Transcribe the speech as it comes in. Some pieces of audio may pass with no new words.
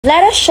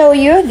Let us show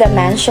you the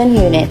mansion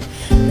unit.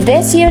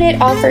 This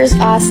unit offers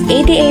us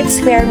 88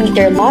 square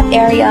meter lot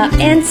area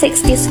and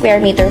 60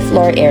 square meter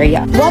floor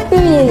area. What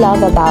we really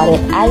love about it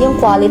ay yung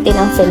quality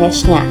ng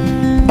finish niya.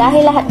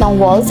 Dahil lahat ng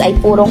walls ay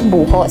purong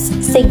buhos,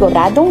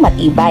 siguradong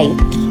matibay.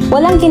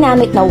 Walang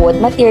ginamit na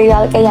wood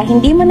material kaya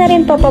hindi mo na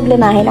rin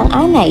poproblemahin ang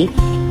anay.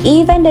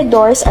 Even the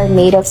doors are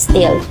made of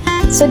steel.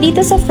 So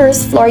dito sa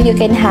first floor, you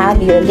can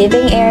have your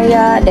living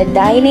area, the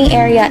dining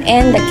area,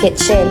 and the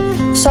kitchen.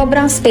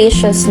 Sobrang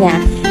spacious niya.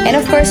 And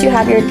of course, you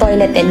have your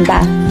toilet and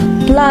bath.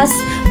 Plus,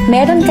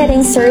 meron ka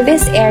ring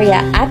service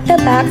area at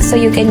the back so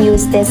you can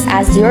use this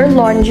as your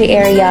laundry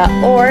area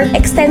or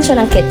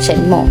extension ng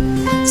kitchen mo.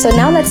 So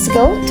now let's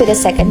go to the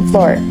second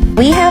floor.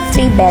 We have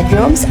 3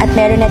 bedrooms at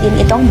meron na din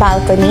itong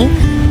balcony,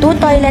 2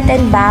 toilet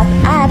and bath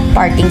at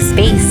parking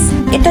space.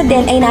 Ito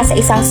din ay nasa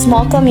isang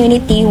small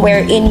community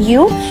wherein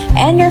you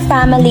and your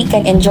family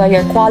can enjoy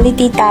your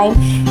quality time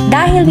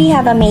dahil we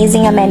have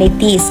amazing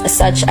amenities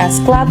such as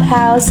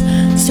clubhouse,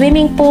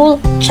 swimming pool,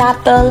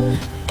 chapel,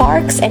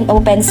 parks, and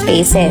open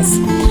spaces.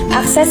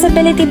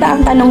 Accessibility ba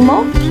ang tanong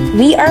mo?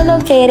 We are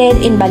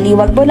located in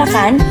Baliwag,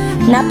 Bulacan.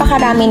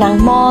 Napakarami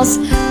ng malls,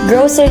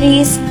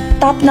 groceries,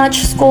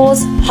 top-notch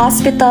schools,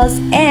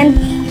 hospitals, and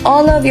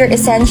all of your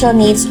essential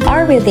needs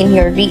are within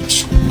your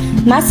reach.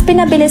 Mas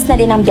pinabilis na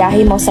din ang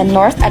biyahe mo sa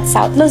North at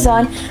South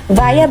Luzon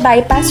via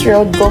bypass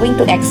road going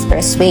to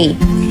Expressway.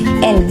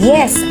 And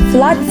yes,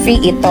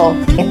 flood-free ito.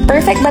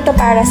 Perfect ba to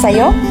para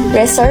sa'yo?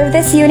 Reserve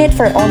this unit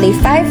for only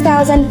 5,000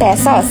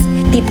 pesos.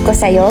 Tip ko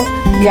sa'yo,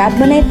 grab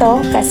mo na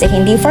ito kasi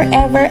hindi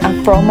forever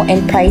ang promo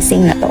and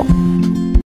pricing na to.